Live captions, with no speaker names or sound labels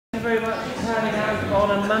you very much for turning out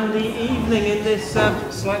on a Monday evening in this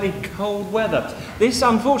slightly cold weather. This,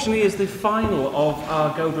 unfortunately, is the final of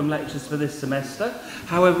our Goldblum lectures for this semester.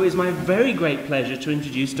 However, it is my very great pleasure to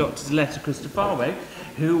introduce Dr. Diletta Cristofaro,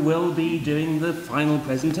 who will be doing the final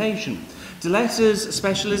presentation. Diletta's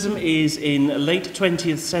specialism is in late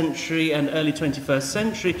 20th century and early 21st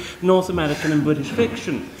century North American and British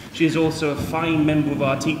fiction. She is also a fine member of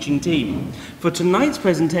our teaching team. For tonight's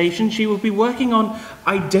presentation, she will be working on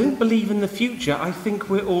I Don't Believe in the Future, I Think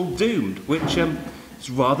We're All Doomed, which is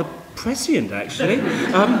rather prescient, actually.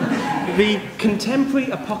 The contemporary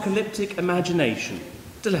apocalyptic imagination.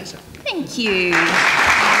 Diletta. Thank you.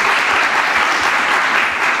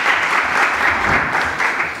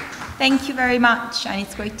 Thank you very much, and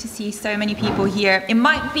it's great to see so many people here. It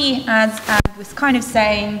might be, as I was kind of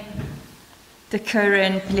saying, the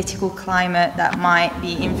current political climate that might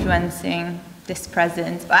be influencing this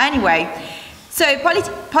present. But anyway, so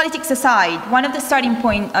politics aside, one of the starting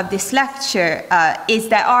points of this lecture is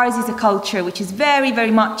that ours is a culture which is very,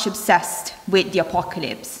 very much obsessed with the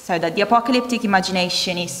apocalypse, so that the apocalyptic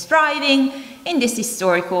imagination is thriving in this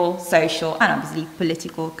historical, social, and obviously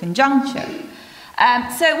political conjuncture.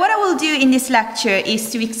 So what I will do in this lecture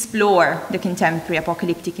is to explore the contemporary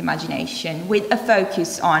apocalyptic imagination with a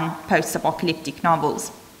focus on post-apocalyptic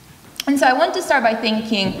novels. And so I want to start by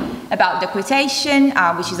thinking about the quotation,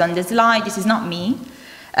 which is on the slide. This is not me,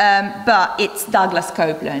 but it's Douglas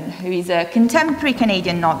Coupland, who is a contemporary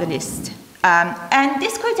Canadian novelist. And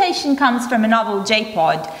this quotation comes from a novel,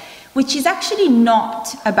 J-Pod, which is actually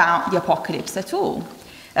not about the apocalypse at all.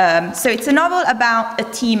 So it's a novel about a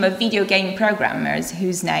team of video game programmers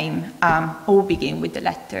whose name all begin with the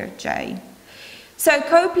letter J. So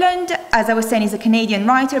Coupland, as I was saying, is a Canadian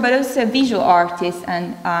writer, but also a visual artist,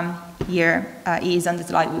 and here he is on the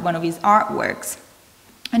slide with one of his artworks.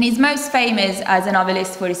 And he's most famous as a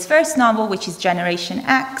novelist for his first novel, which is Generation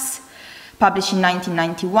X, published in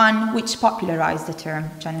 1991, which popularized the term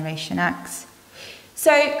Generation X.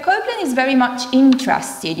 So Coupland is very much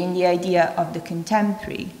interested in the idea of the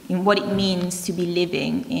contemporary, in what it means to be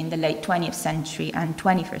living in the late 20th century and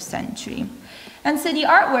 21st century. And so the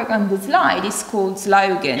artwork on the slide is called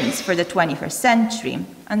Slogans for the 21st Century.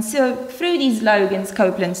 And so through these slogans,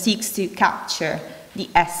 Coupland seeks to capture the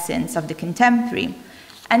essence of the contemporary.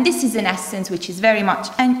 And this is an essence which is very much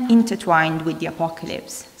intertwined with the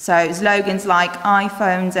apocalypse. So slogans like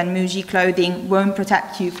iPhones and Muji clothing won't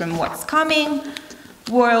protect you from what's coming.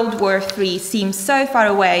 World War III seems so far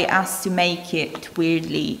away as to make it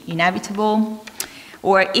weirdly inevitable.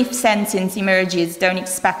 Or if sentence emerges, don't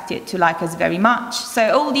expect it to like us very much.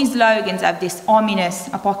 So all these slogans have this ominous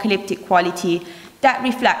apocalyptic quality that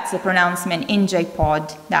reflects the pronouncement in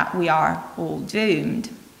J-Pod that we are all doomed.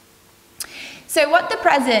 So what the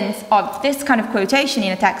presence of this kind of quotation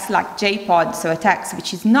in a text like J-Pod, so a text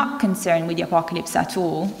which is not concerned with the apocalypse at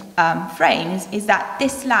all, frames is that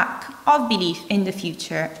this lack of belief in the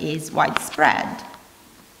future is widespread.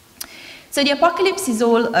 So the apocalypse is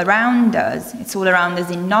all around us. It's all around us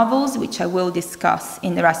in novels, which I will discuss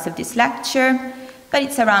in the rest of this lecture, but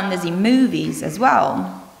it's around us in movies as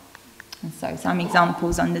well. And so some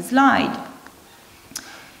examples on the slide.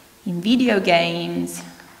 In video games,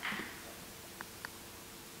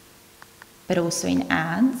 but also in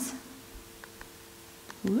ads.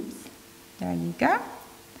 Oops, there you go.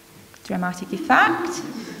 Dramatic effect.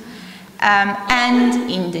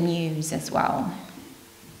 And in the news as well.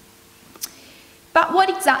 But what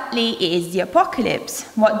exactly is the apocalypse?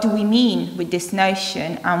 What do we mean with this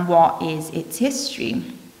notion, and what is its history?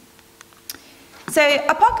 So,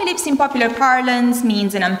 apocalypse in popular parlance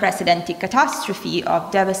means an unprecedented catastrophe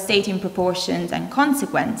of devastating proportions and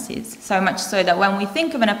consequences, so much so that when we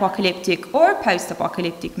think of an apocalyptic or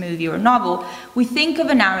post-apocalyptic movie or novel, we think of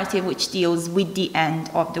a narrative which deals with the end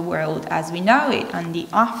of the world as we know it and the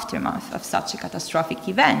aftermath of such a catastrophic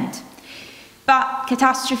event. But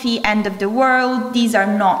catastrophe, end of the world, these are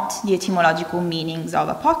not the etymological meanings of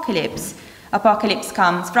apocalypse. Apocalypse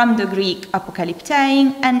comes from the Greek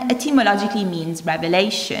apokalyptein and etymologically means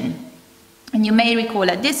revelation. And you may recall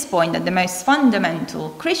at this point that the most fundamental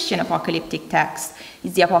Christian apocalyptic text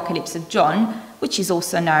is the Apocalypse of John, which is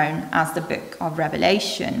also known as the Book of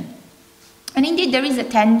Revelation. And indeed there is a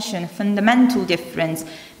tension, a fundamental difference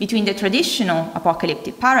between the traditional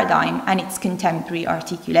apocalyptic paradigm and its contemporary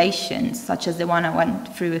articulations, such as the one I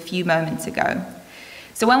went through a few moments ago.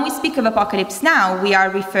 So when we speak of apocalypse now, we are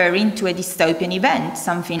referring to a dystopian event,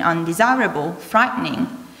 something undesirable, frightening.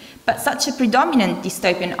 But such a predominant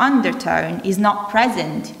dystopian undertone is not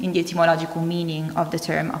present in the etymological meaning of the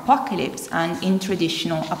term apocalypse and in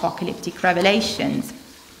traditional apocalyptic revelations.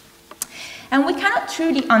 And we cannot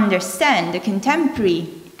truly understand the contemporary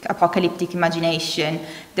apocalyptic imagination,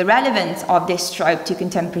 the relevance of this trope to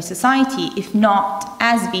contemporary society, if not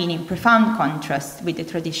as being in profound contrast with the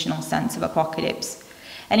traditional sense of apocalypse.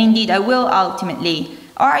 And indeed, I will ultimately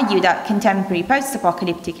argue that contemporary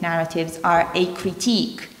post-apocalyptic narratives are a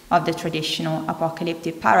critique of the traditional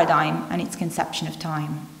apocalyptic paradigm and its conception of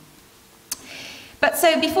time. But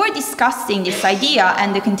so before discussing this idea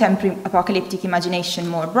and the contemporary apocalyptic imagination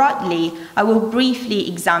more broadly, I will briefly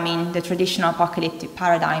examine the traditional apocalyptic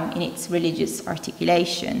paradigm in its religious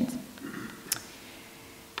articulations.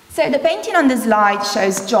 So the painting on the slide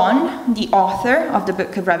shows John, the author of the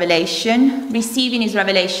book of Revelation, receiving his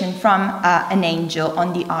revelation from an angel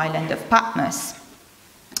on the island of Patmos.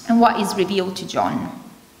 And what is revealed to John?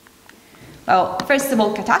 Well, first of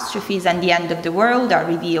all, catastrophes and the end of the world are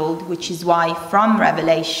revealed, which is why from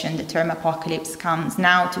Revelation the term apocalypse comes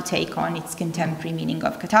now to take on its contemporary meaning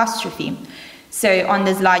of catastrophe. So on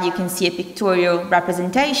the slide you can see a pictorial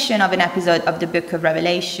representation of an episode of the book of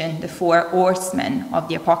Revelation, the four horsemen of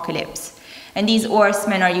the apocalypse. And these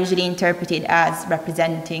horsemen are usually interpreted as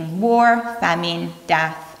representing war, famine,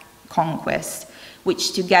 death, conquest,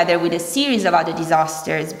 which together with a series of other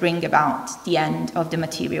disasters bring about the end of the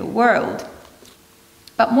material world.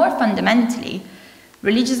 But more fundamentally,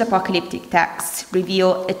 religious apocalyptic texts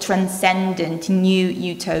reveal a transcendent new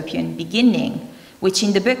utopian beginning, which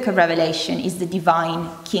in the book of Revelation is the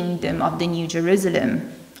divine kingdom of the New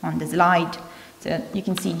Jerusalem on the slide. So you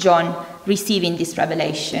can see John receiving this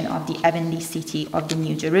revelation of the heavenly city of the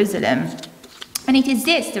New Jerusalem. And it is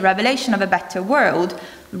this, the revelation of a better world,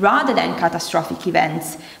 rather than catastrophic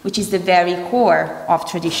events, which is the very core of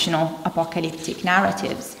traditional apocalyptic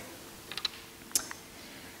narratives.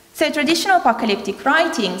 So traditional apocalyptic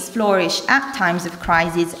writings flourish at times of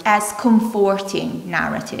crisis as comforting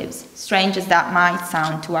narratives, strange as that might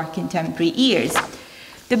sound to our contemporary ears.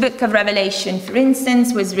 The book of Revelation, for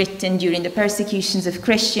instance, was written during the persecutions of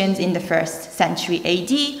Christians in the 1st century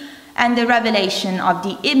AD, and the revelation of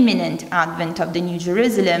the imminent advent of the New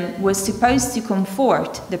Jerusalem was supposed to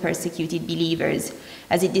comfort the persecuted believers,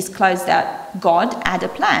 as it disclosed that God had a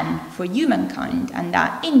plan for humankind and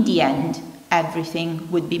that in the end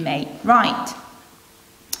everything would be made right.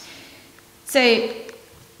 So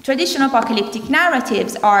traditional apocalyptic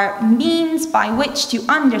narratives are means by which to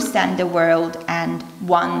understand the world and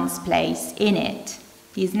one's place in it.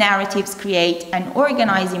 These narratives create an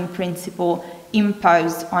organizing principle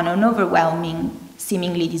imposed on an overwhelming,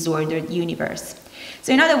 seemingly disordered universe.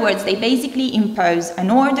 So in other words, they basically impose an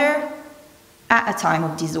order at a time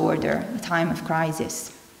of disorder, a time of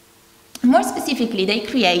crisis. More specifically, they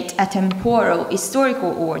create a temporal,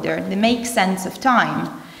 historical order that makes sense of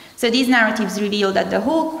time. So these narratives reveal that the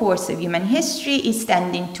whole course of human history is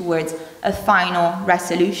tending towards a final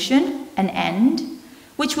resolution, an end,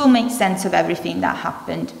 which will make sense of everything that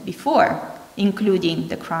happened before, including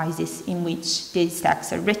the crisis in which these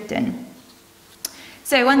texts are written.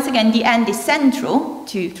 So once again, the end is central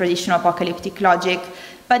to traditional apocalyptic logic,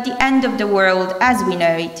 but the end of the world as we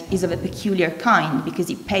know it is of a peculiar kind because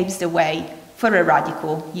it paves the way for a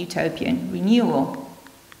radical utopian renewal.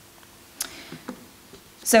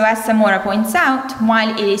 So as Samora points out,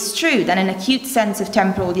 while it is true that an acute sense of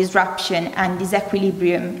temporal disruption and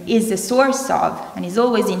disequilibrium is the source of and is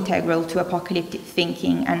always integral to apocalyptic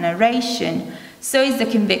thinking and narration, so is the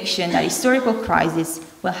conviction that historical crisis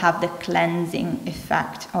will have the cleansing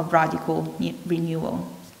effect of radical renewal.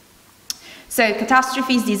 So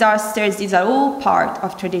catastrophes, disasters, these are all part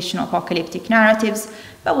of traditional apocalyptic narratives,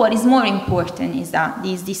 but what is more important is that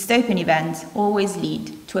these dystopian events always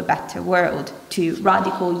lead to a better world, to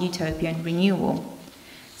radical utopian renewal.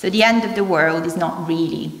 So the end of the world is not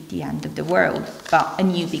really the end of the world, but a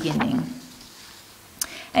new beginning.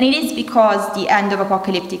 And it is because the end of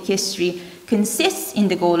apocalyptic history consists in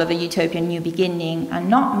the goal of a utopian new beginning and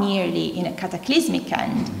not merely in a cataclysmic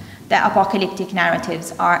end that apocalyptic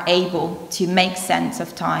narratives are able to make sense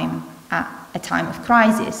of time at a time of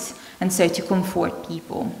crisis, and so to comfort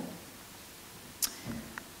people.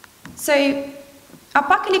 So,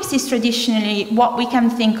 apocalypse is traditionally what we can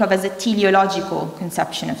think of as a teleological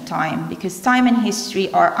conception of time, because time and history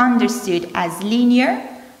are understood as linear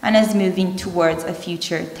and as moving towards a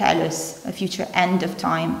future telos, a future end of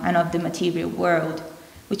time and of the material world,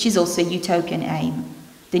 which is also a utopian aim,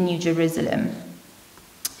 the New Jerusalem.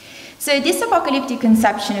 So this apocalyptic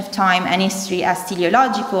conception of time and history as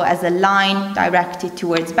teleological, as a line directed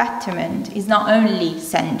towards betterment, is not only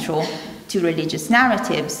central to religious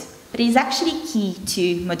narratives, but is actually key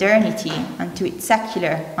to modernity and to its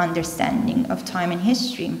secular understanding of time and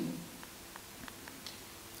history.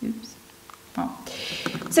 Oops. Oh.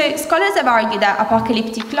 So scholars have argued that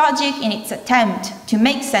apocalyptic logic, in its attempt to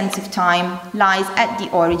make sense of time, lies at the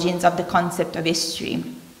origins of the concept of history.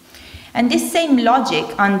 And this same logic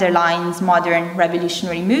underlines modern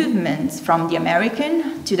revolutionary movements, from the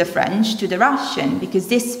American to the French to the Russian, because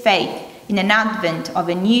this faith in an advent of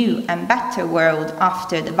a new and better world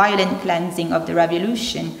after the violent cleansing of the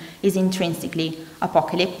revolution is intrinsically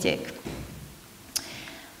apocalyptic.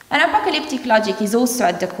 And apocalyptic logic is also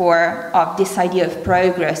at the core of this idea of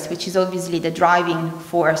progress, which is obviously the driving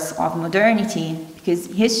force of modernity, because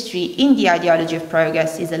history in the ideology of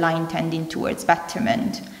progress is a line tending towards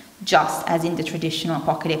betterment, just as in the traditional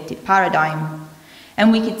apocalyptic paradigm.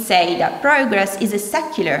 And we could say that progress is a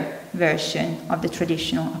secular version of the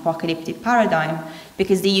traditional apocalyptic paradigm,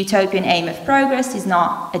 because the utopian aim of progress is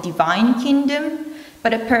not a divine kingdom,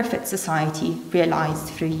 but a perfect society realized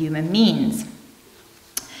through human means.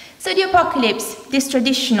 So the apocalypse, this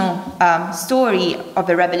traditional story of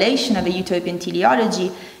a revelation of a utopian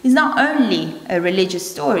teleology, is not only a religious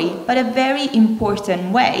story, but a very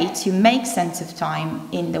important way to make sense of time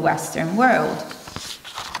in the Western world.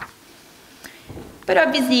 But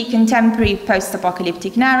obviously, contemporary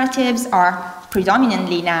post-apocalyptic narratives are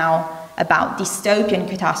predominantly now about dystopian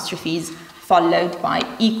catastrophes, followed by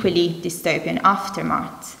equally dystopian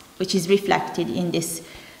aftermath, which is reflected in this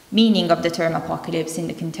meaning of the term apocalypse in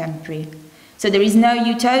the contemporary. So there is no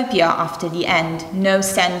utopia after the end, no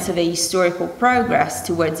sense of a historical progress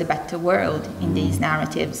towards a better world in these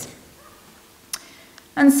narratives.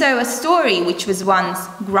 And so a story which was once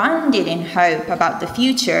grounded in hope about the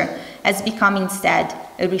future has become instead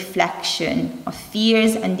a reflection of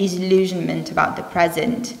fears and disillusionment about the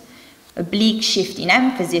present. A bleak shift in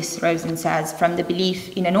emphasis, Rosen says, from the belief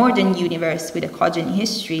in an ordered universe with a cogent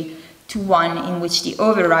history to one in which the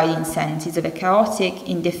overriding sense is of a chaotic,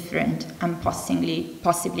 indifferent, and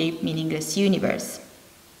possibly meaningless universe.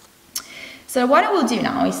 So what I will do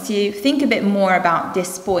now is to think a bit more about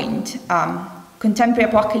this point, contemporary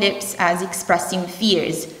apocalypse as expressing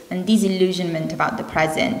fears and disillusionment about the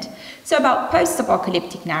present. So about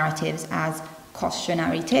post-apocalyptic narratives as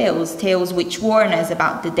cautionary tales, tales which warn us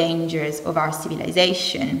about the dangers of our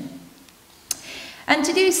civilization. And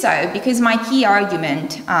to do so, because my key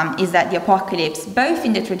argument is that the apocalypse, both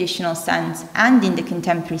in the traditional sense and in the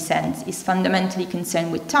contemporary sense, is fundamentally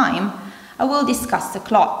concerned with time, I will discuss the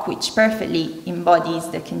clock, which perfectly embodies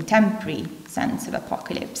the contemporary sense of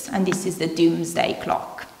apocalypse, and this is the doomsday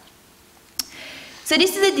clock. So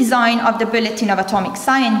this is a design of the Bulletin of Atomic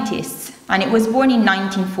Scientists, and it was born in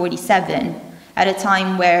 1947, at a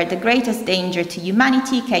time where the greatest danger to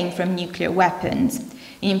humanity came from nuclear weapons,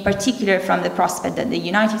 in particular from the prospect that the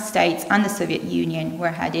United States and the Soviet Union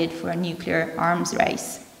were headed for a nuclear arms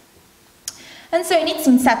race. And so in its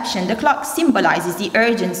inception, the clock symbolizes the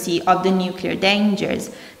urgency of the nuclear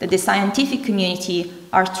dangers that the scientific community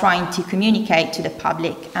are trying to communicate to the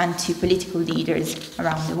public and to political leaders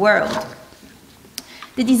around the world.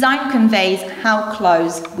 The design conveys how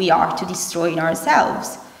close we are to destroying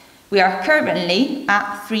ourselves. We are currently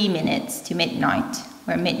at 3 minutes to midnight,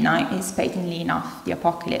 where midnight is patently enough the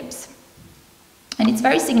apocalypse. And it's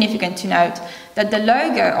very significant to note that the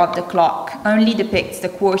logo of the clock only depicts the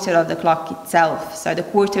quarter of the clock itself, so the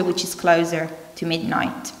quarter which is closer to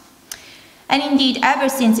midnight. And indeed, ever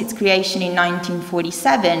since its creation in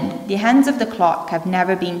 1947, the hands of the clock have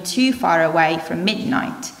never been too far away from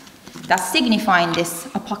midnight, thus signifying this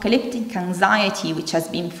apocalyptic anxiety which has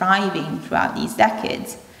been thriving throughout these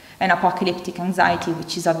decades, an apocalyptic anxiety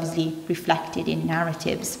which is obviously reflected in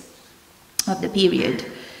narratives of the period.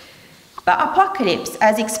 But apocalypse,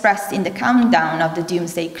 as expressed in the countdown of the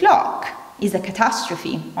doomsday clock, is a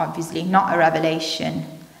catastrophe, obviously, not a revelation.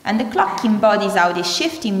 And the clock embodies how this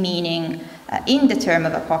shift in meaning in the term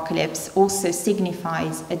of apocalypse also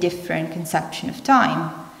signifies a different conception of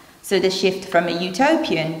time. So the shift from a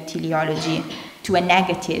utopian teleology to a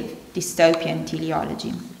negative dystopian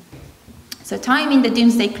teleology. So time in the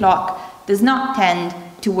doomsday clock does not tend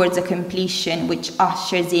towards a completion which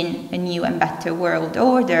ushers in a new and better world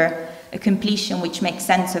order, a completion which makes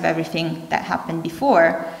sense of everything that happened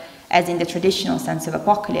before, as in the traditional sense of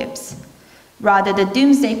apocalypse. Rather, the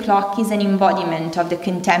doomsday clock is an embodiment of the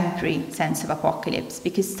contemporary sense of apocalypse,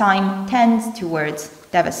 because time tends towards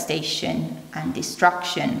devastation and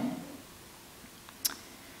destruction.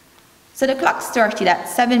 So the clock started at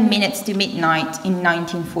 7 minutes to midnight in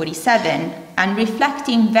 1947, and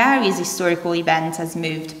reflecting various historical events has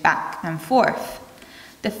moved back and forth.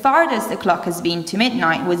 The farthest the clock has been to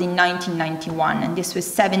midnight was in 1991, and this was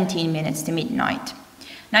 17 minutes to midnight.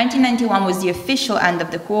 1991 was the official end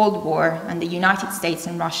of the Cold War, and the United States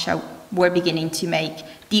and Russia were beginning to make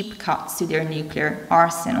deep cuts to their nuclear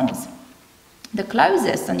arsenals. The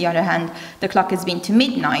closest, on the other hand, the clock has been to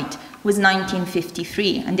midnight was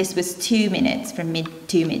 1953, and this was 2 minutes from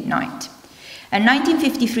midnight. And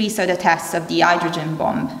 1953 saw the test of the hydrogen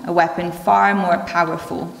bomb, a weapon far more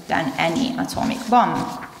powerful than any atomic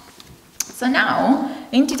bomb. So now,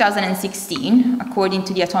 in 2016, according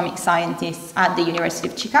to the atomic scientists at the University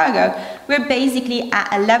of Chicago, we're basically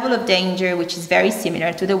at a level of danger which is very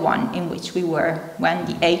similar to the one in which we were when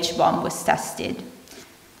the H-bomb was tested.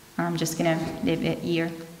 I'm just going to leave it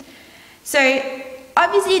here. So,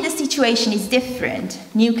 obviously the situation is different.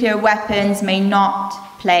 Nuclear weapons may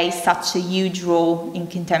not play such a huge role in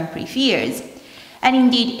contemporary fears. And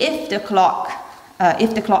indeed, if the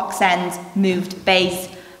clock's end moved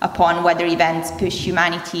based upon whether events push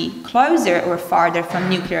humanity closer or farther from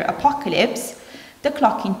nuclear apocalypse, the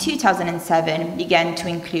clock in 2007 began to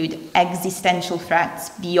include existential threats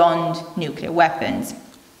beyond nuclear weapons.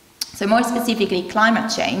 So more specifically,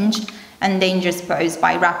 climate change and dangers posed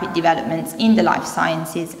by rapid developments in the life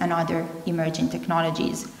sciences and other emerging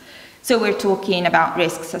technologies. So we're talking about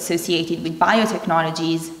risks associated with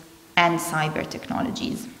biotechnologies and cyber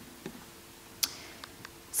technologies.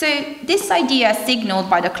 So this idea signaled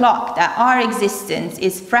by the clock that our existence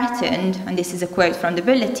is threatened, and this is a quote from the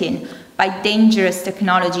bulletin, by dangerous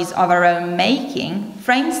technologies of our own making,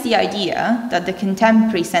 frames the idea that the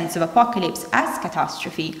contemporary sense of apocalypse as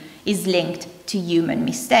catastrophe is linked to human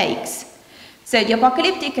mistakes. So the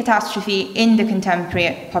apocalyptic catastrophe in the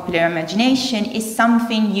contemporary popular imagination is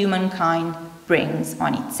something humankind brings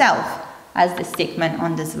on itself, as the stickman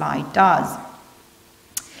on the slide does.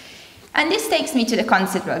 And this takes me to the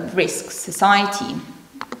concept of risk society.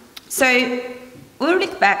 So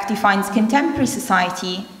Ulrich Beck defines contemporary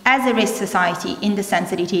society as a risk society in the sense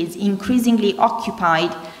that it is increasingly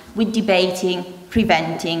occupied with debating,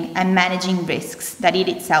 preventing, and managing risks that it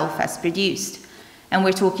itself has produced. And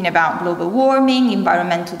we're talking about global warming,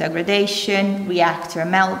 environmental degradation, reactor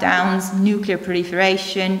meltdowns, nuclear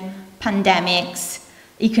proliferation, pandemics,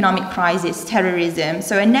 economic crisis, terrorism,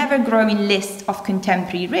 so a never-growing list of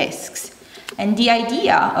contemporary risks. And the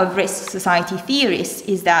idea of risk society theorists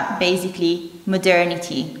is that basically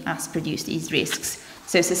modernity has produced these risks.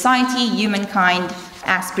 So society, humankind,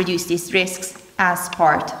 has produced these risks as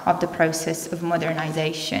part of the process of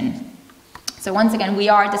modernization. So once again, we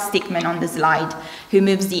are the stickman on the slide who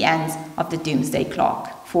moves the ends of the doomsday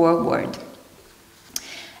clock forward.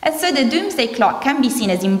 And so the doomsday clock can be seen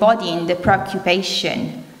as embodying the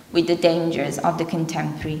preoccupation with the dangers of the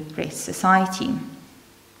contemporary risk society.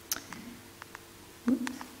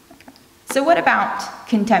 So what about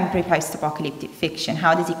contemporary post-apocalyptic fiction?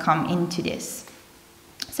 How does it come into this?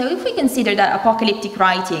 So if we consider that apocalyptic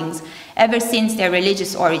writings, ever since their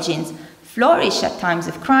religious origins, flourish at times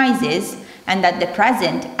of crisis, and that the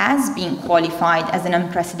present has been qualified as an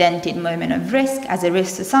unprecedented moment of risk, as a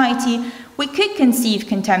risk society, we could conceive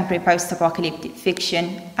contemporary post-apocalyptic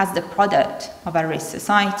fiction as the product of a risk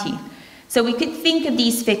society. So we could think of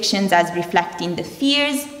these fictions as reflecting the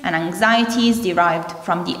fears and anxieties derived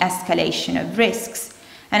from the escalation of risks,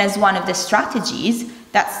 and as one of the strategies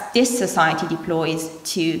that this society deploys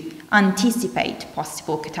to anticipate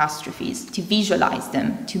possible catastrophes, to visualize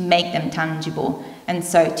them, to make them tangible, and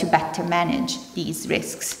so to better manage these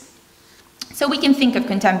risks. So we can think of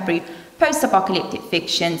contemporary post-apocalyptic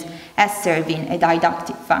fictions as serving a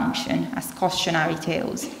didactic function, as cautionary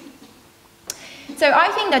tales. So I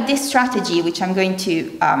think that this strategy, which I'm going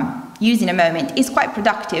to use in a moment, is quite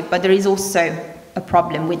productive, but there is also a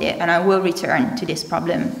problem with it, and I will return to this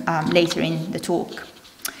problem later in the talk.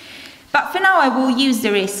 But for now, I will use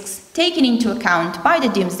the risks taken into account by the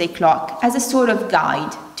doomsday clock as a sort of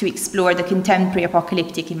guide to explore the contemporary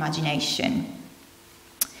apocalyptic imagination.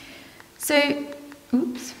 So,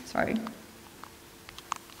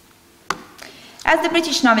 as the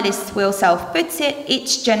British novelist Will Self puts it,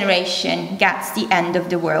 each generation gets the end of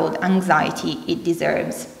the world anxiety it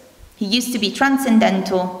deserves. He used to be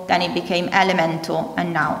transcendental, then it became elemental,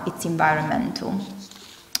 and now it's environmental.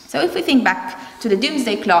 So if we think back to the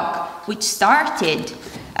doomsday clock, which started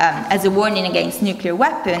as a warning against nuclear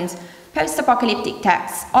weapons, post-apocalyptic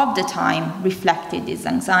texts of the time reflected this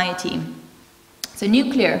anxiety. So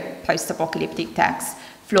nuclear post-apocalyptic texts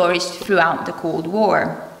flourished throughout the Cold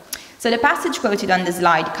War. So the passage quoted on the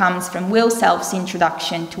slide comes from Will Self's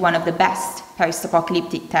introduction to one of the best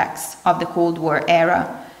post-apocalyptic texts of the Cold War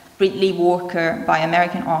era, Ridley Walker by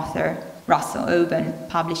American author Russell Oben,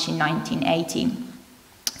 published in 1980.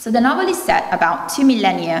 So the novel is set about 2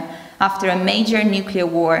 millennia after a major nuclear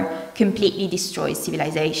war completely destroys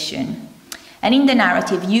civilization. And in the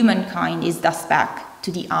narrative, humankind is thus back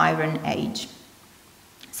to the Iron Age.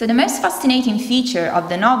 So the most fascinating feature of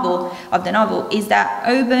the novel is that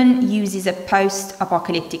Aubin uses a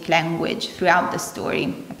post-apocalyptic language throughout the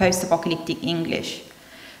story, a post-apocalyptic English.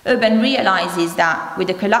 Aubin realizes that with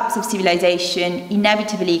the collapse of civilization,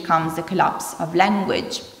 inevitably comes the collapse of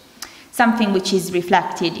language, something which is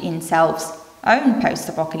reflected in Self's own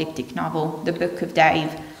post-apocalyptic novel, The Book of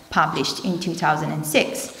Dave, published in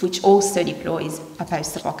 2006, which also deploys a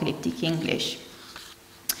post-apocalyptic English.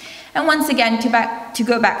 And once again, to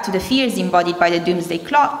go back to the fears embodied by the Doomsday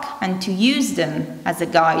Clock and to use them as a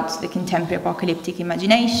guide to the contemporary apocalyptic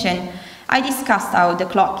imagination, I discussed how the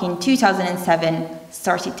clock in 2007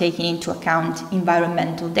 started taking into account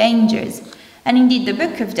environmental dangers. And indeed, the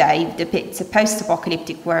Book of Dave depicts a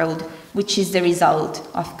post-apocalyptic world which is the result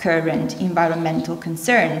of current environmental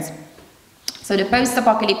concerns. So the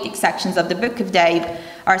post-apocalyptic sections of the Book of Dave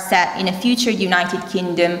are set in a future United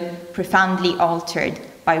Kingdom profoundly altered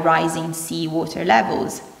by rising sea water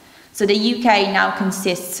levels. So the UK now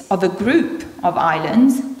consists of a group of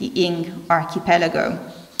islands, the Ing Archipelago.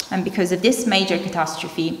 And because of this major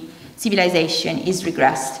catastrophe, civilization is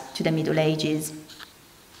regressed to the Middle Ages.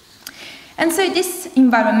 And so this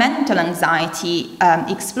environmental anxiety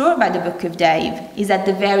explored by the Book of Dave is at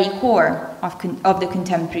the very core of the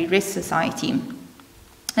contemporary risk society,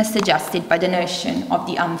 as suggested by the notion of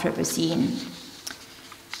the Anthropocene.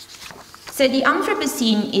 So the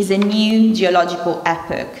Anthropocene is a new geological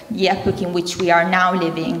epoch, the epoch in which we are now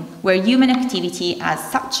living, where human activity has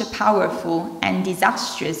such a powerful and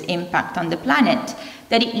disastrous impact on the planet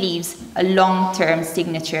that it leaves a long-term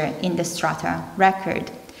signature in the strata record.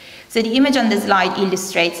 So the image on the slide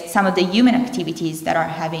illustrates some of the human activities that are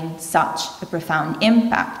having such a profound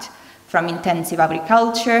impact, from intensive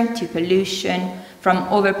agriculture to pollution, from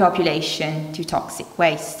overpopulation to toxic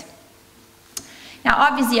waste. Now,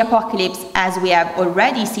 obviously, apocalypse, as we have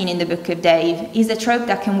already seen in the Book of Dave, is a trope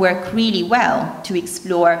that can work really well to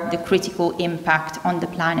explore the critical impact on the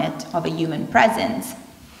planet of a human presence.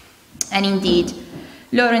 And indeed,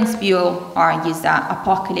 Lawrence Buell argues that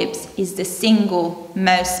apocalypse is the single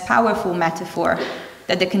most powerful metaphor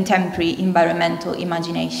that the contemporary environmental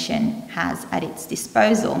imagination has at its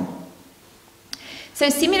disposal. So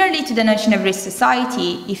similarly to the notion of risk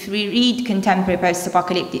society, if we read contemporary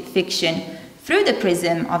post-apocalyptic fiction through the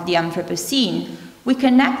prism of the Anthropocene, we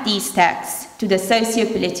connect these texts to the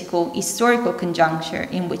socio-political historical conjuncture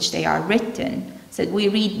in which they are written, so that we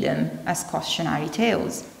read them as cautionary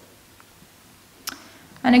tales.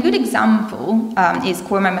 And a good example is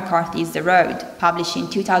Cormac McCarthy's The Road, published in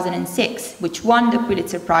 2006, which won the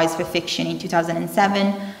Pulitzer Prize for Fiction in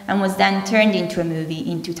 2007 and was then turned into a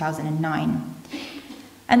movie in 2009.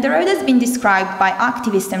 And The Road has been described by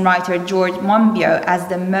activist and writer George Monbiot as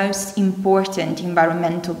the most important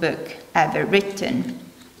environmental book ever written.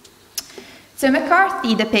 So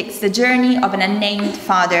McCarthy depicts the journey of an unnamed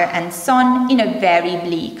father and son in a very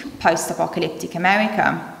bleak post-apocalyptic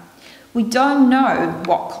America. We don't know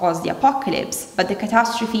what caused the apocalypse, but the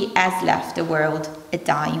catastrophe has left the world a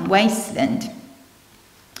dying wasteland.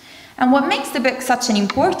 And what makes the book such an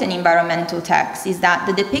important environmental text is that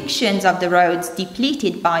the depictions of the road's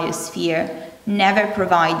depleted biosphere never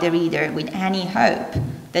provide the reader with any hope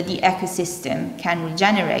that the ecosystem can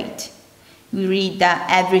regenerate. We read that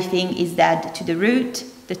everything is dead to the root,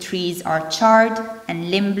 the trees are charred and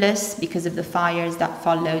limbless because of the fires that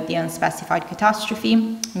followed the unspecified catastrophe,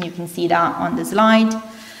 and you can see that on the slide.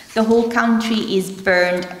 The whole country is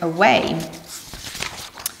burned away.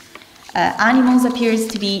 Animals appear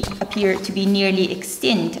to be nearly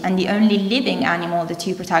extinct, and the only living animal the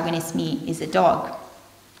two protagonists meet is a dog.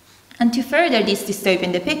 And to further this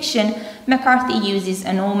dystopian depiction, McCarthy uses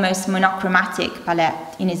an almost monochromatic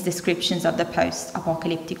palette in his descriptions of the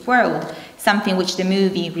post-apocalyptic world, something which the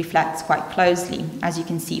movie reflects quite closely, as you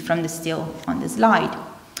can see from the still on the slide.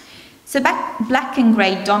 So black and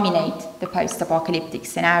grey dominate the post-apocalyptic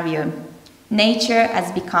scenario. Nature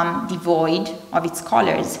has become devoid of its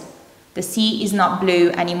colours. The sea is not blue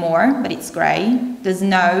anymore, but it's grey. The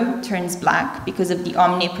snow turns black because of the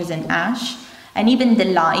omnipresent ash, and even the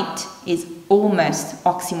light is almost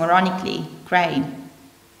oxymoronically grey.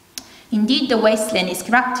 Indeed, the wasteland is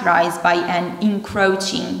characterized by an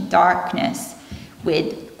encroaching darkness,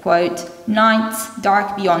 with, quote, nights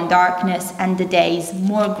dark beyond darkness and the days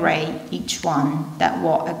more grey each one than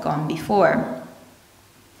what had gone before.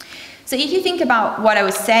 So if you think about what I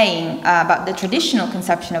was saying about the traditional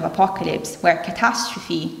conception of apocalypse, where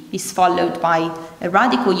catastrophe is followed by a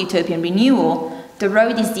radical utopian renewal, The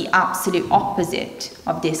Road is the absolute opposite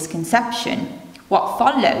of this conception. What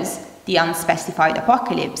follows the unspecified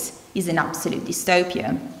apocalypse is an absolute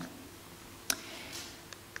dystopia.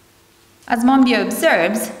 As Monbiot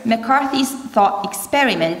observes, McCarthy's thought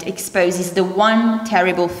experiment exposes the one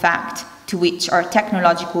terrible fact to which our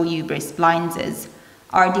technological hubris blinds us.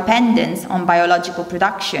 Our dependence on biological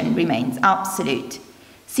production remains absolute.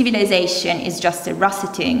 Civilization is just a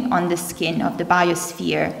russeting on the skin of the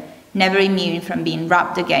biosphere, never immune from being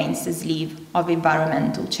rubbed against the sleeve of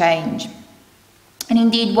environmental change. And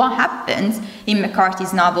indeed, what happens in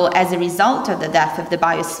McCarthy's novel as a result of the death of the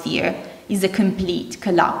biosphere is a complete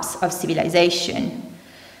collapse of civilization.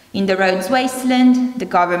 In the Rhodes wasteland, the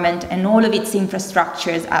government and all of its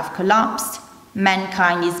infrastructures have collapsed.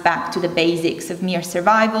 Mankind is back to the basics of mere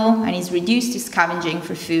survival and is reduced to scavenging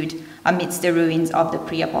for food amidst the ruins of the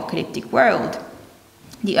pre-apocalyptic world.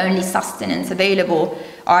 The only sustenance available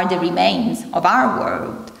are the remains of our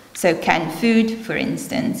world, so canned food, for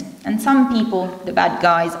instance, and some people, the bad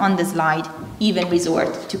guys on the slide, even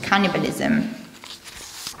resort to cannibalism.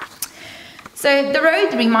 So the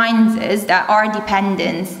road reminds us that our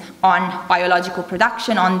dependence on biological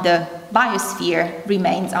production, on the biosphere,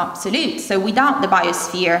 remains absolute. So without the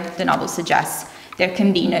biosphere, the novel suggests, there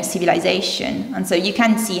can be no civilization. And so you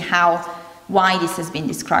can see why this has been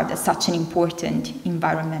described as such an important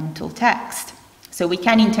environmental text. So we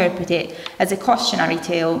can interpret it as a cautionary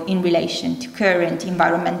tale in relation to current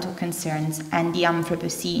environmental concerns and the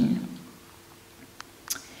Anthropocene.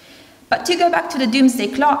 But to go back to the Doomsday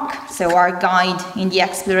Clock, so our guide in the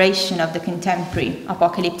exploration of the contemporary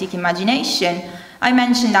apocalyptic imagination, I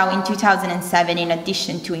mentioned how in 2007, in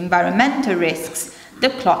addition to environmental risks, the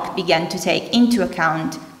clock began to take into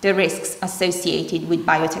account the risks associated with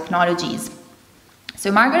biotechnologies.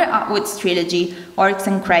 So Margaret Atwood's trilogy, Oryx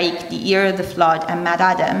and Crake, The Year of the Flood, and Mad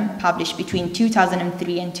Adam, published between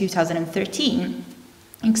 2003 and 2013,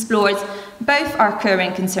 explores both our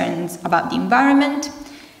current concerns about the environment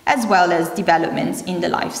as well as developments in the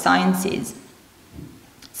life sciences.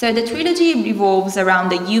 So the trilogy revolves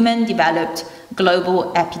around a human-developed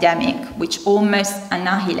global epidemic which almost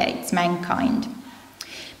annihilates mankind.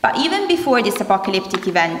 But even before this apocalyptic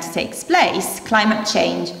event takes place, climate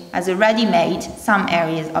change has already made some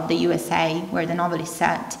areas of the USA where the novel is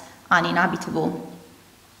set uninhabitable.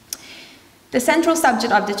 The central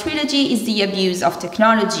subject of the trilogy is the abuse of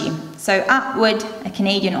technology. So Atwood, a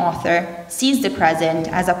Canadian author, sees the present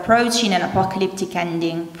as approaching an apocalyptic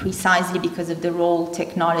ending precisely because of the role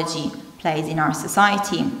technology plays in our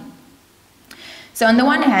society. So on the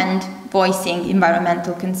one hand, voicing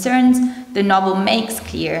environmental concerns, the novel makes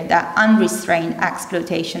clear that unrestrained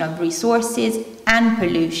exploitation of resources and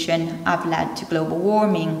pollution have led to global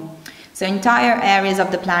warming. So entire areas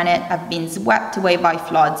of the planet have been swept away by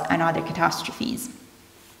floods and other catastrophes.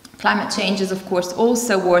 Climate change has, of course,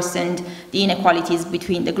 also worsened the inequalities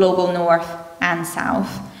between the global north and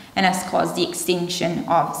south and has caused the extinction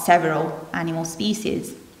of several animal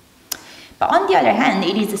species. But on the other hand,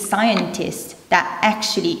 it is a scientist that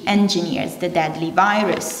actually engineers the deadly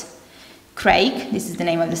virus. Craig, this is the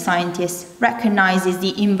name of the scientist, recognizes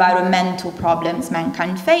the environmental problems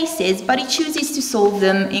mankind faces, but he chooses to solve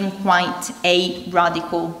them in quite a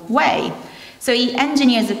radical way. So he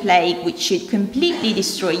engineers a plague which should completely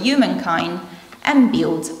destroy humankind and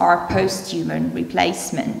builds our post-human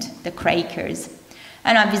replacement, the Quakers.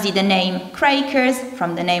 And obviously the name Quakers,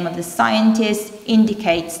 from the name of the scientist,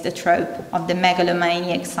 indicates the trope of the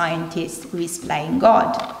megalomaniac scientist who is playing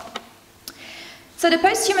God. So the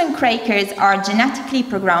post-human Quakers are genetically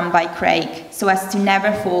programmed by Craig so as to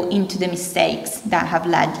never fall into the mistakes that have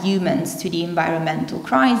led humans to the environmental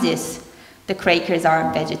crisis. The Quakers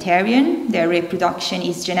are vegetarian, their reproduction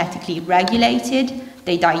is genetically regulated,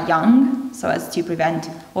 they die young so as to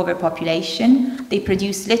prevent overpopulation, they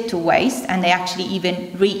produce little waste and they actually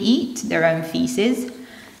even re-eat their own feces.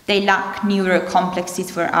 They lack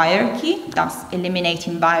neurocomplexes for hierarchy, thus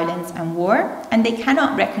eliminating violence and war, and they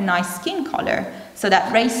cannot recognize skin color, so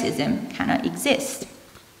that racism cannot exist.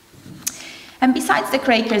 And besides the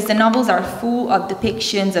Quakers, the novels are full of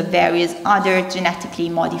depictions of various other genetically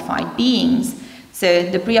modified beings. So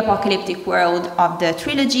the pre-apocalyptic world of the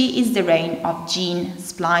trilogy is the reign of gene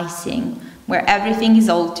splicing, where everything is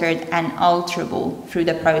altered and alterable through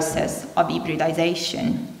the process of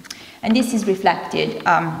hybridization. And this is reflected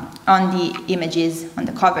on the images on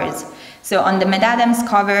the covers. So on the Mad Adams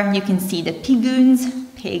cover, you can see the pigoons,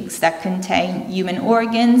 pigs that contain human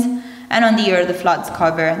organs, and on the Year of the Floods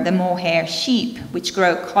cover, the mohair sheep, which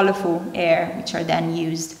grow colorful hair, which are then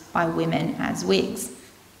used by women as wigs.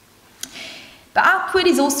 But Atwood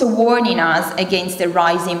is also warning us against the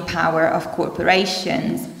rising power of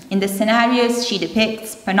corporations. In the scenarios she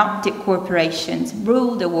depicts, panoptic corporations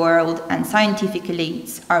rule the world and scientific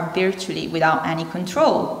elites are virtually without any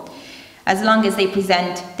control. As long as they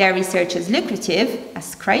present their research as lucrative,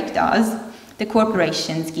 as Craig does, the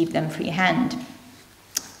corporations give them free hand.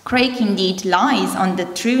 Craig indeed lies on the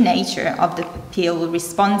true nature of the pill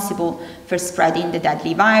responsible for spreading the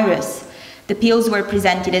deadly virus. The pills were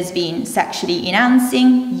presented as being sexually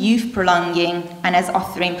enhancing, youth prolonging, and as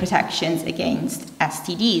offering protections against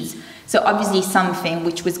STDs. So obviously something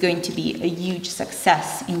which was going to be a huge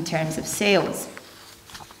success in terms of sales.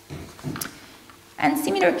 And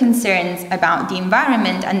similar concerns about the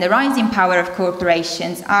environment and the rising power of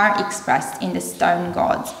corporations are expressed in The Stone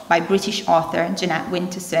Gods by British author Jeanette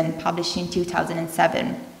Winterson, published in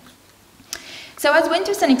 2007. So as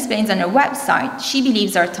Winterson explains on her website, she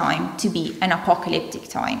believes our time to be an apocalyptic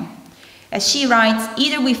time. As she writes,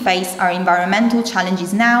 either we face our environmental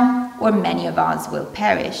challenges now, or many of us will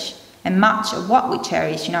perish, and much of what we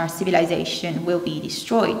cherish in our civilization will be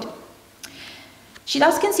destroyed. She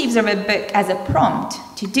thus conceives of her book as a prompt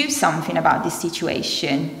to do something about this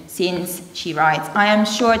situation, since, she writes, I am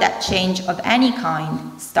sure that change of any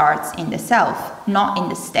kind starts in the self, not in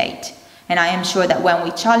the state. And I am sure that when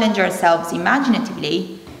we challenge ourselves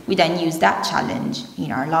imaginatively, we then use that challenge in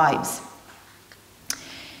our lives.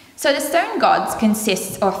 So The Stone Gods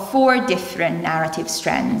consists of 4 different narrative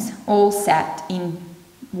strands, all set in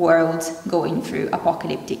worlds going through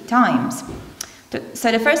apocalyptic times.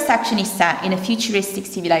 So the first section is set in a futuristic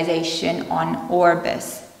civilization on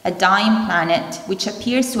Orbis, a dying planet which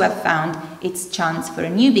appears to have found its chance for a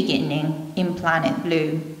new beginning in Planet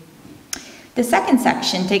Blue. The second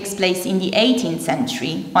section takes place in the 18th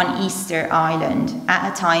century on Easter Island,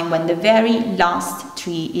 at a time when the very last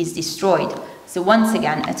tree is destroyed, so once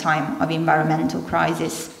again a time of environmental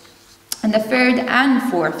crisis. And the third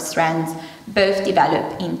and fourth strands both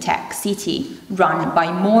develop in Tech City, run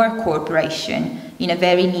by Moore Corporation in a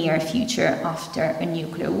very near future after a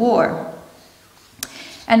nuclear war.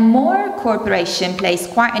 And Moore Corporation plays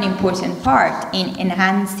quite an important part in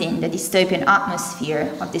enhancing the dystopian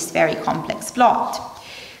atmosphere of this very complex plot.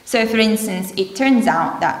 So, for instance, it turns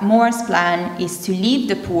out that Moore's plan is to leave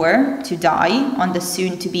the poor to die on the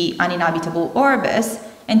soon-to-be uninhabitable Orbis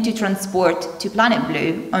and to transport to Planet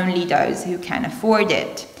Blue only those who can afford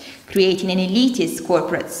it, creating an elitist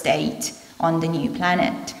corporate state on the new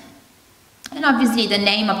planet. And obviously the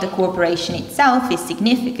name of the corporation itself is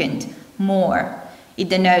significant, Moore. It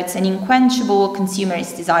denotes an unquenchable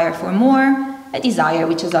consumerist desire for more, a desire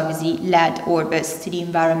which has obviously led Orbis to the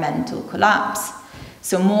environmental collapse.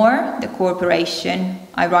 So Moore, the corporation,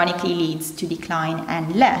 ironically leads to decline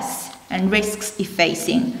and less, and risks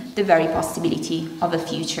effacing the very possibility of a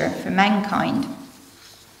future for mankind.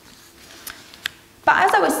 But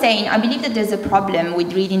as I was saying, I believe that there's a problem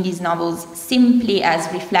with reading these novels simply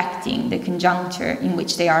as reflecting the conjuncture in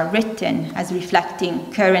which they are written, as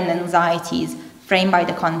reflecting current anxieties framed by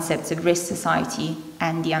the concepts of risk society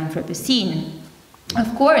and the Anthropocene.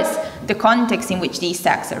 Of course, the context in which these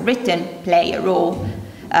texts are written play a role,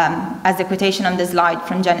 as the quotation on the slide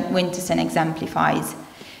from Janet Winterson exemplifies.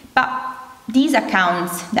 But these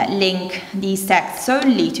accounts that link these texts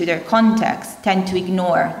solely to their context tend to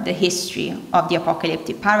ignore the history of the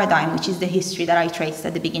apocalyptic paradigm, which is the history that I traced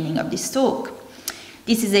at the beginning of this talk.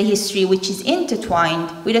 This is a history which is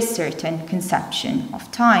intertwined with a certain conception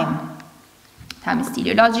of time. Time is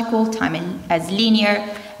teleological, time as linear,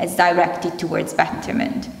 as directed towards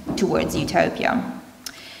betterment, towards utopia.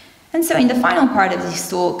 And so in the final part of this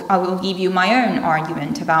talk, I will give you my own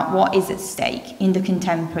argument about what is at stake in the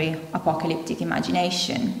contemporary apocalyptic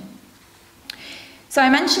imagination. So I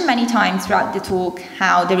mentioned many times throughout the talk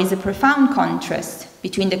how there is a profound contrast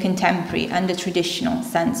between the contemporary and the traditional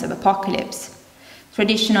sense of apocalypse.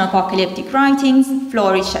 Traditional apocalyptic writings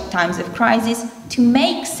flourish at times of crisis to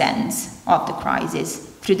make sense of the crisis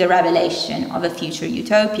through the revelation of a future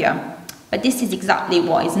utopia. But this is exactly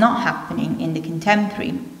what is not happening in the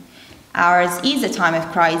contemporary. Ours is a time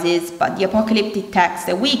of crisis, but the apocalyptic texts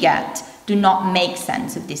that we get do not make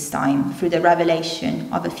sense of this time through the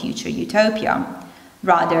revelation of a future utopia.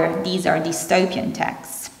 Rather, these are dystopian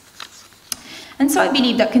texts. And so I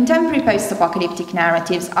believe that contemporary post-apocalyptic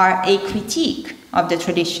narratives are a critique of the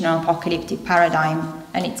traditional apocalyptic paradigm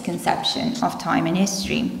and its conception of time and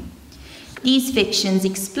history. These fictions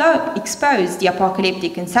expose the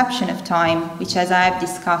apocalyptic conception of time, which, as I have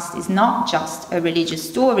discussed, is not just a religious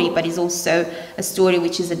story, but is also a story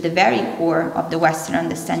which is at the very core of the Western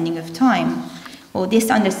understanding of time. Well, this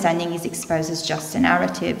understanding is exposed as just a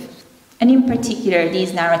narrative. And in particular,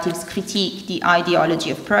 these narratives critique the ideology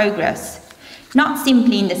of progress, not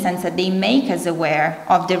simply in the sense that they make us aware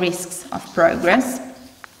of the risks of progress,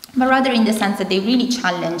 but rather in the sense that they really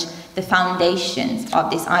challenge the foundations of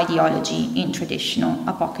this ideology in traditional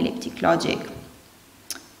apocalyptic logic.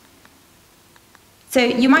 So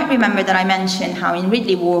you might remember that I mentioned how in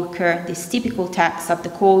Ridley Walker, this typical text of the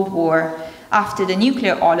Cold War, after the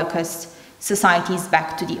nuclear holocaust, society is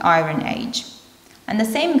back to the Iron Age. And the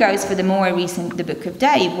same goes for the more recent The Book of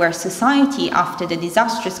Dave, where society, after the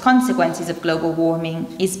disastrous consequences of global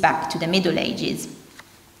warming, is back to the Middle Ages.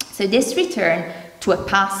 So this return to a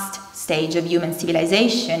past stage of human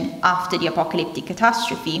civilization after the apocalyptic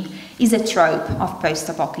catastrophe is a trope of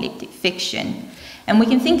post-apocalyptic fiction. And we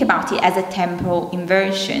can think about it as a temporal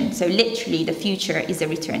inversion, so literally the future is a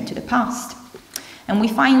return to the past. And we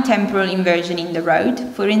find temporal inversion in The Road,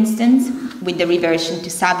 for instance, with the reversion to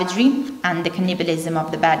savagery and the cannibalism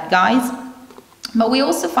of the bad guys. But we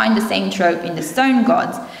also find the same trope in The Stone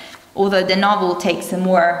Gods, although the novel takes a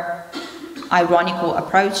more ironical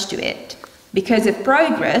approach to it. Because of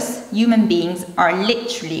progress, human beings are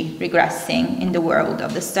literally regressing in the world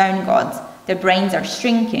of the Stone Gods. Their brains are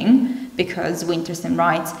shrinking because, Winterson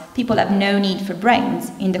writes, people have no need for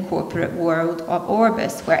brains in the corporate world of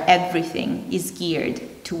Orbis, where everything is geared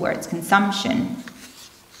towards consumption.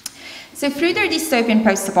 So through their dystopian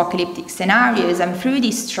post-apocalyptic scenarios and through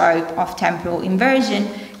this trope of temporal inversion,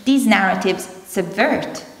 these narratives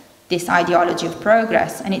subvert this ideology of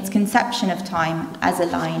progress and its conception of time as a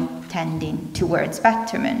line tending towards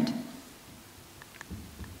betterment.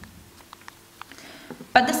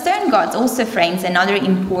 But The Stone Gods also frames another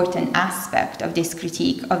important aspect of this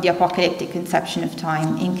critique of the apocalyptic conception of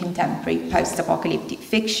time in contemporary post-apocalyptic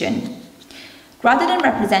fiction. Rather than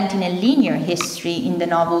representing a linear history in the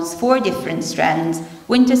novel's 4 different strands,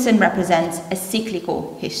 Winterson represents a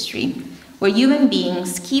cyclical history, where human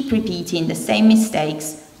beings keep repeating the same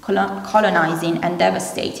mistakes, colonizing and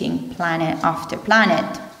devastating planet after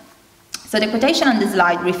planet. So the quotation on the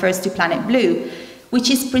slide refers to Planet Blue, which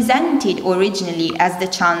is presented originally as the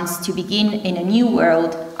chance to begin in a new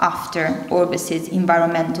world after Orbis's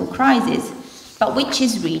environmental crisis, but which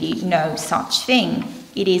is really no such thing.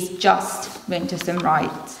 It is just, Winterson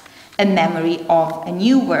writes, a memory of a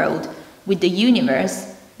new world, with the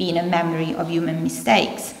universe being a memory of human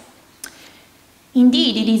mistakes.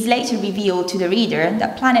 Indeed, it is later revealed to the reader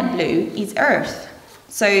that Planet Blue is Earth.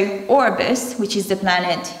 So Orbis, which is the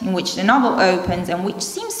planet in which the novel opens and which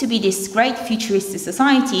seems to be this great futuristic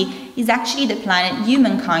society, is actually the planet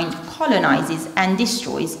humankind colonizes and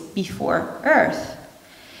destroys before Earth.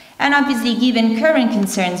 And obviously, given current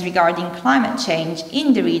concerns regarding climate change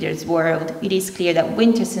in the reader's world, it is clear that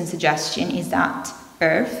Winterson's suggestion is that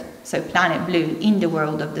Earth, so Planet Blue in the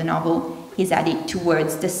world of the novel, is headed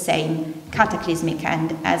towards the same cataclysmic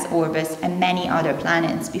end as Orbis and many other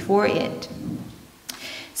planets before it.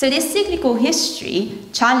 So this cyclical history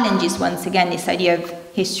challenges once again this idea of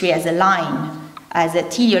history as a line, as a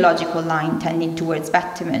teleological line tending towards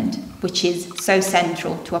betterment, which is so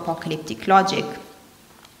central to apocalyptic logic.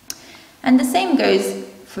 And the same goes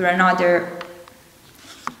for another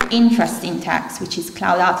interesting text, which is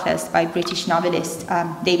Cloud Atlas by British novelist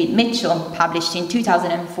David Mitchell, published in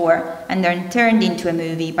 2004 and then turned into a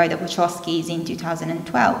movie by the Wachowskis in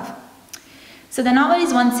 2012. So the novel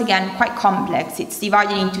is once again quite complex. It's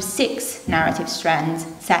divided into 6 narrative strands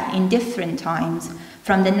set in different times,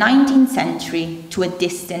 from the 19th century to a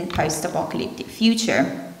distant post-apocalyptic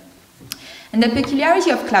future. And the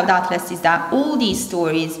peculiarity of Cloud Atlas is that all these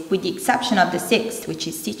stories, with the exception of the 6th, which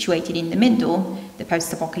is situated in the middle, the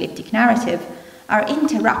post-apocalyptic narrative, are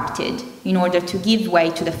interrupted in order to give way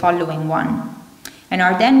to the following one, and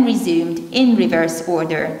are then resumed in reverse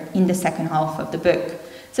order in the second half of the book.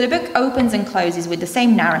 So the book opens and closes with the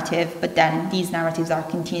same narrative, but then these narratives are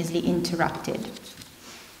continuously interrupted.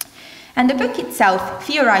 And the book itself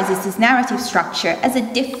theorizes this narrative structure as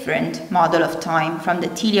a different model of time from the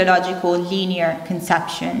teleological linear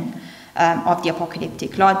conception of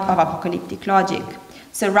apocalyptic logic.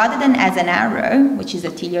 So rather than as an arrow, which is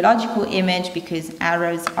a teleological image because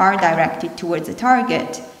arrows are directed towards a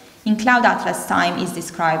target, in Cloud Atlas time is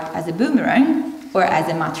described as a boomerang or as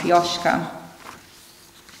a matryoshka.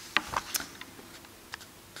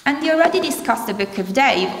 And the already discussed The Book of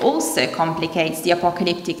Dave also complicates the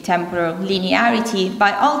apocalyptic temporal linearity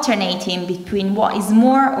by alternating between what is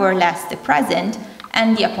more or less the present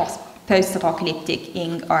and the post-apocalyptic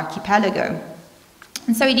Ing archipelago.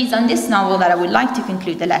 And so it is on this novel that I would like to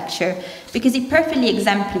conclude the lecture, because it perfectly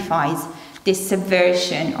exemplifies this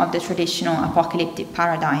subversion of the traditional apocalyptic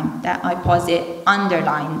paradigm that I posit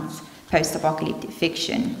underlines post-apocalyptic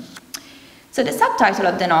fiction. So the subtitle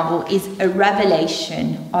of the novel is A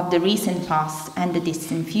Revelation of the Recent Past and the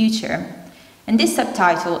Distant Future. And this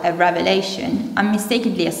subtitle, A Revelation,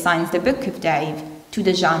 unmistakably assigns The Book of Dave to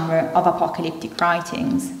the genre of apocalyptic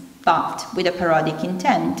writings, but with a parodic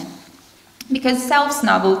intent. Because Self's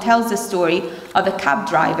novel tells the story of a cab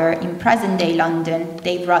driver in present-day London,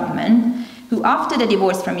 Dave Rudman, who after the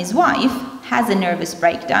divorce from his wife has a nervous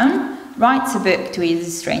breakdown, writes a book to his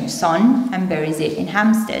estranged son and buries it in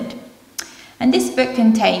Hampstead. And this book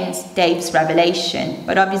contains Dave's revelation,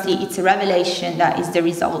 but obviously it's a revelation that is the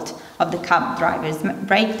result of the cab driver's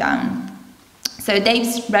breakdown. So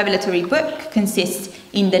Dave's revelatory book consists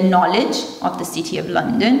in the knowledge of the City of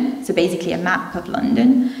London, so basically a map of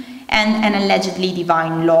London, and an allegedly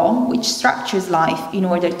divine law which structures life in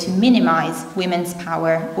order to minimize women's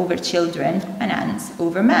power over children and hence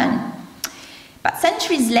over men. But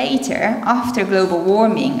centuries later, after global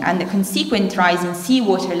warming and the consequent rise in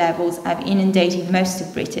seawater levels have inundated most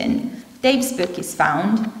of Britain, Dave's book is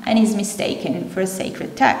found and is mistaken for a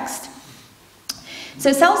sacred text.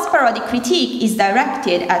 So Self's parodic critique is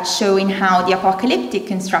directed at showing how the apocalyptic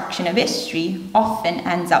construction of history often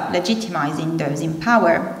ends up legitimizing those in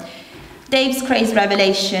power. Dave's crazed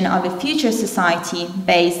revelation of a future society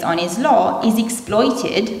based on his law is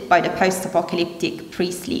exploited by the post-apocalyptic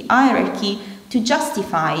priestly hierarchy to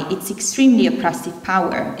justify its extremely oppressive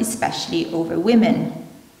power, especially over women.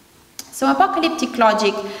 So apocalyptic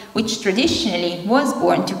logic, which traditionally was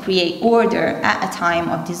born to create order at a time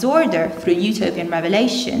of disorder through utopian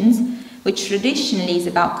revelations, which traditionally is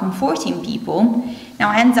about comforting people,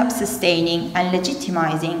 now ends up sustaining and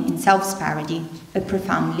legitimizing in Self's parody a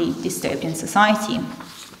profoundly dystopian society.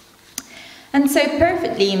 And so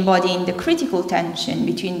perfectly embodying the critical tension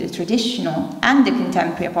between the traditional and the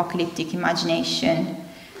contemporary apocalyptic imagination,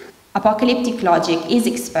 apocalyptic logic is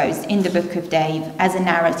exposed in the Book of Dave as a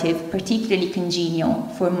narrative particularly congenial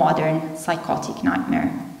for modern psychotic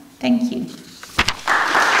nightmare. Thank you.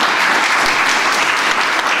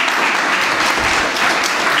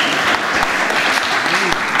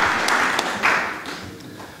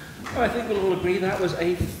 I think we'll all agree that was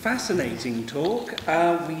a fascinating talk.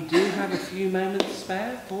 We do have a few moments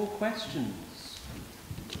spare for questions.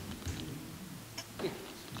 Yeah.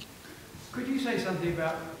 Could you say something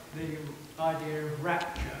about the idea of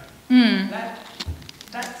rapture?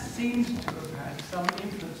 That seems to have had some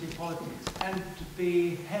influence in politics and to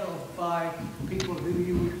be held by people who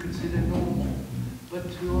you would consider normal, but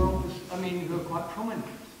who are, who are quite prominent.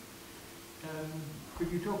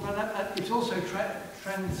 Could you talk about that? It's also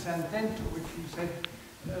transcendental, which you said,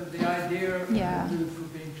 the idea of the move from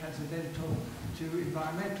being transcendental to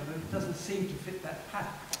environmental, and it doesn't seem to fit that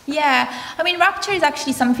pattern. Yeah, rapture is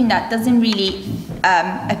actually something that doesn't really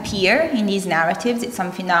appear in these narratives. It's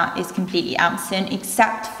something that is completely absent,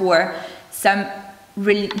 except for some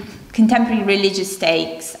contemporary religious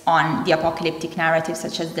takes on the apocalyptic narrative,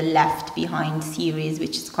 such as the Left Behind series,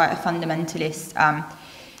 which is quite a fundamentalist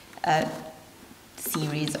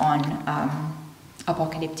series on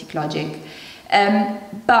apocalyptic logic.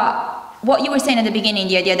 But what you were saying at the beginning,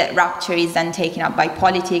 the idea that rapture is then taken up by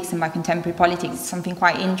politics and by contemporary politics, is something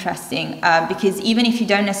quite interesting, because even if you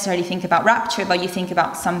don't necessarily think about rapture, but you think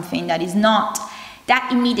about something that is not that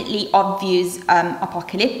immediately obvious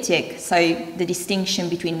apocalyptic, so the distinction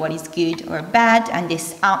between what is good or bad and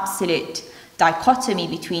this absolute dichotomy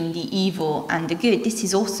between the evil and the good, this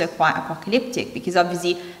is also quite apocalyptic, because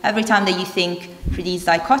obviously every time that you think through these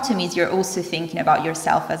dichotomies, you're also thinking about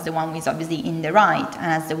yourself as the one who is obviously in the right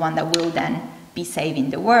and as the one that will then be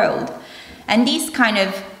saving the world. And these kind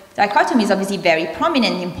of dichotomies are obviously very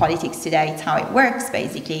prominent in politics today. It's how it works,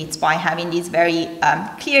 basically. It's by having these very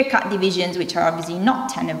clear-cut divisions, which are obviously not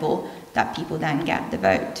tenable, that people then get the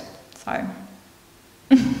vote. So,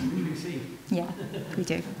 yeah, we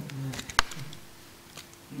do.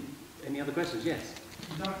 Any other questions? Yes.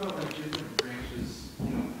 You talked about like different branches, of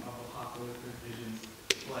apocalyptic visions.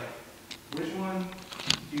 Like, which one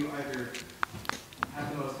do you either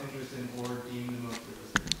have the most interest in or deem the most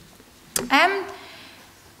realistic?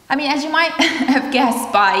 As you might have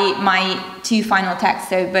guessed by my two final texts,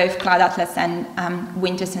 so both Cloud Atlas and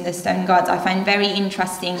Winters and the Stone Gods, I find very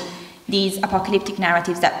interesting these apocalyptic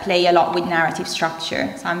narratives that play a lot with narrative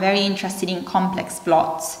structure. So I'm very interested in complex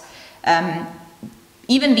plots.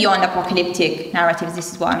 Even beyond apocalyptic narratives,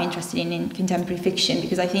 this is what I'm interested in contemporary fiction,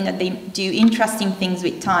 because I think that they do interesting things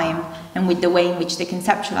with time and with the way in which they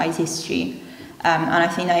conceptualize history. And I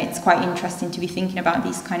think that it's quite interesting to be thinking about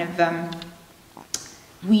these kind of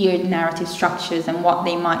weird narrative structures and what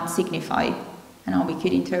they might signify and how we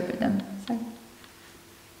could interpret them. So.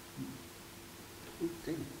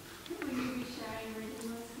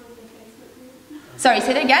 Sorry,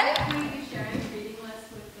 say that again?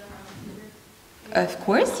 Of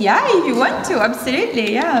course, yeah, if you want to,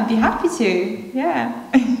 absolutely, yeah, I'd be happy to,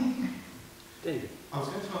 yeah. David. I was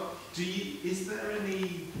going to ask, is there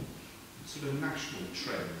any sort of national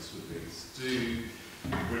trends with these? Do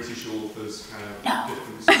British authors have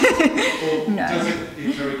different styles? Or No. does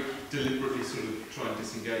it very deliberately sort of try and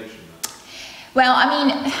disengage from that? Well,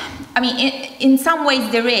 I mean, in some ways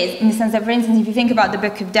there is, in the sense that, for instance, if you think about the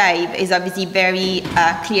Book of Dave, is obviously very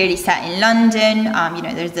clearly set in London. You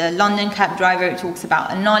know, there's a London cab driver who talks about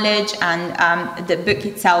a knowledge, and the book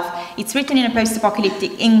itself, it's written in a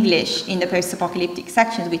post-apocalyptic English in the post-apocalyptic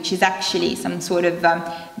sections, which is actually some sort of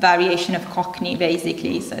variation of Cockney,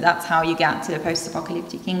 basically. So that's how you get to the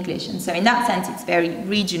post-apocalyptic English. And so in that sense, it's very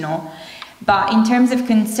regional. But in terms of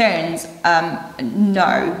concerns,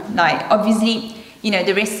 no. Like, obviously, you know,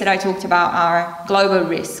 the risks that I talked about are global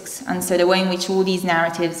risks. And so the way in which all these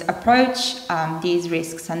narratives approach these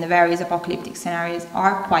risks and the various apocalyptic scenarios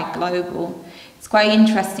are quite global. It's quite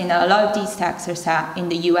interesting that a lot of these texts are set in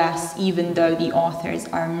the US, even though the authors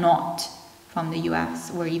are not from the US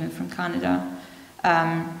or even from Canada.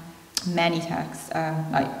 Many texts,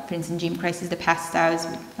 like, for instance, Jim Crace's The Pest House,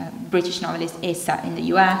 British novelist, is set in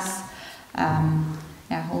the US.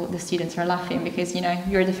 Yeah, all the students are laughing because, you know,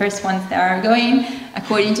 you're the first ones that are going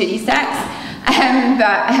according to these texts.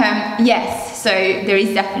 Yes, so there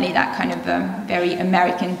is definitely that kind of very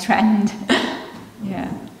American trend. Yeah.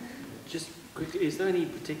 Just quickly, is there any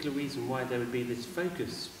particular reason why there would be this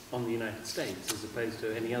focus on the United States as opposed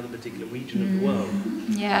to any other particular region of the world?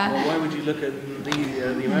 Yeah. Well, why would you look at the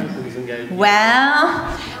Americans and go...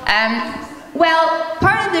 Well,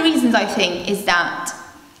 part of the reasons, I think, is that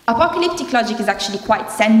apocalyptic logic is actually quite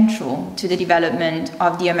central to the development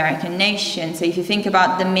of the American nation. So if you think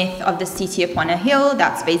about the myth of the city upon a hill,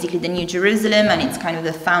 that's basically the New Jerusalem, and it's kind of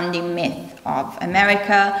the founding myth of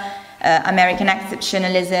America. American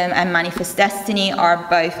exceptionalism and manifest destiny are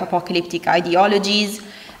both apocalyptic ideologies.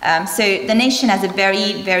 So the nation has a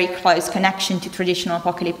very, very close connection to traditional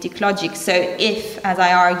apocalyptic logic. So if, as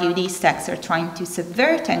I argue, these texts are trying to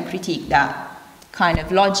subvert and critique that kind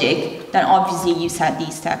of logic, then obviously you set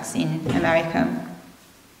these texts in America.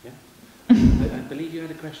 Yeah. I believe you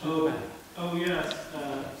had a question about it. Oh yes.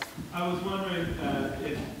 I was wondering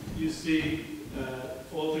if you see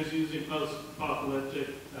authors using post-apocalyptic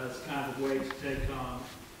as kind of way to take on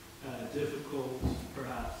difficult,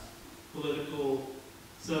 perhaps, political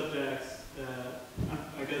subjects.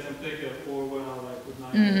 I guess I'm thinking of Orwell, like with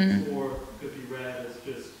 1984, could be read as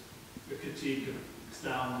just a critique of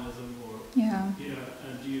Stalinism, or you know.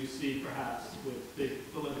 And do you see perhaps with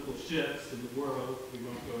big political shifts in the world, we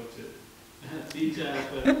won't go into detail,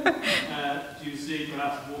 but do you see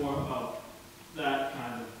perhaps more of that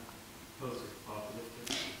kind of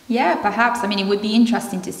post-apocalyptic? Yeah, perhaps. I mean, it would be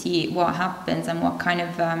interesting to see what happens and what kind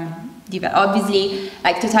of obviously,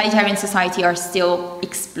 like, totalitarian society are still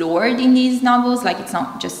explored in these novels. Like, it's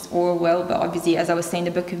not just Orwell, but obviously, as I was saying,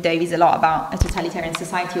 the Book of Dave is a lot about a totalitarian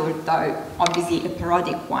society, although obviously a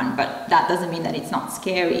parodic one. But that doesn't mean that it's not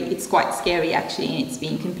scary. It's quite scary, actually, and it's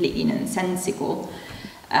being completely nonsensical.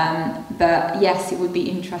 But yes, it would be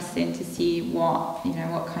interesting to see what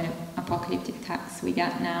kind of apocalyptic texts we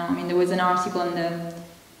get now. I mean, there was an article in the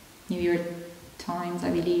New York Times, I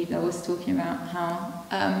believe, that was talking about how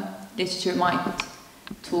literature might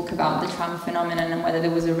talk about the Trump phenomenon and whether there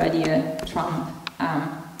was already a Trump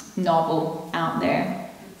novel out there.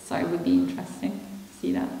 So it would be interesting to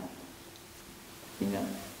see that. Yeah.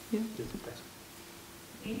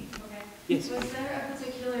 Okay. Yes. Was there a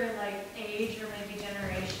particular age or maybe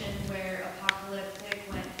generation where apocalyptic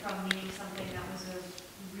went from meaning something that was a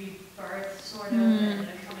rebirth sort of and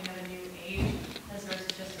a coming of a new age, as versus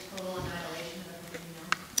just a total annihilation of everything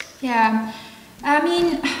else? Yeah. I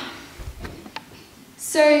mean,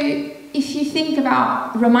 so if you think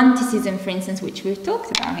about Romanticism, for instance, which we've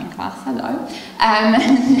talked about in class,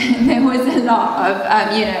 there was a lot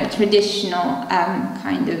of traditional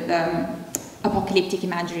kind of apocalyptic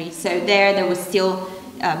imagery. So there was still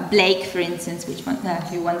Blake, for instance,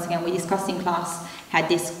 who once again we discussed in class, had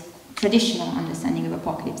this traditional understanding of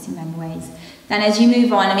apocalypse in many ways. Then as you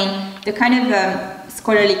move on, I mean, the kind of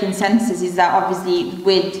scholarly consensus is that obviously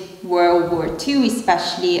with World War II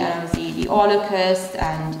especially, and obviously the Holocaust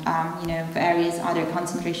and various other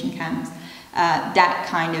concentration camps, that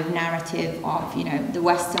kind of narrative of the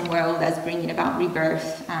Western world as bringing about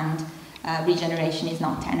rebirth and regeneration is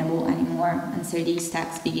not tenable anymore, and so these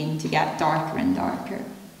texts begin to get darker and darker.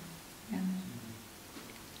 Yeah.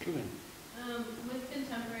 With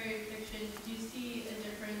contemporary fiction, do you see a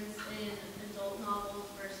difference in adult novels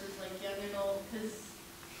versus young adult? Because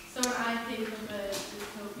so when I think of a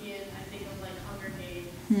dystopian, I think of Hunger Games.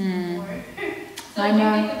 Or so I do you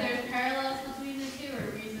know. think that there's parallels between the two, or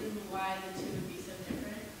reasons why the two would be so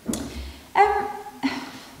different?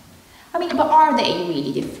 but are they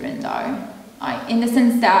really different though? In the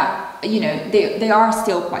sense that, you know, they are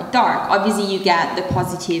still quite dark. Obviously you get the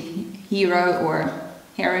positive hero or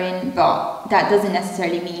heroine, but that doesn't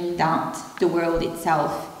necessarily mean that the world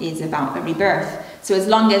itself is about a rebirth. So as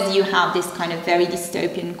long as you have this kind of very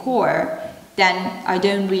dystopian core, then I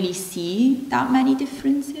don't really see that many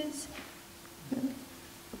differences.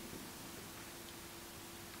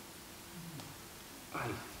 I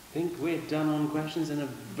think we're done on questions, and a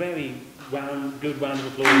very good round of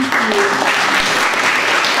applause. Thank you.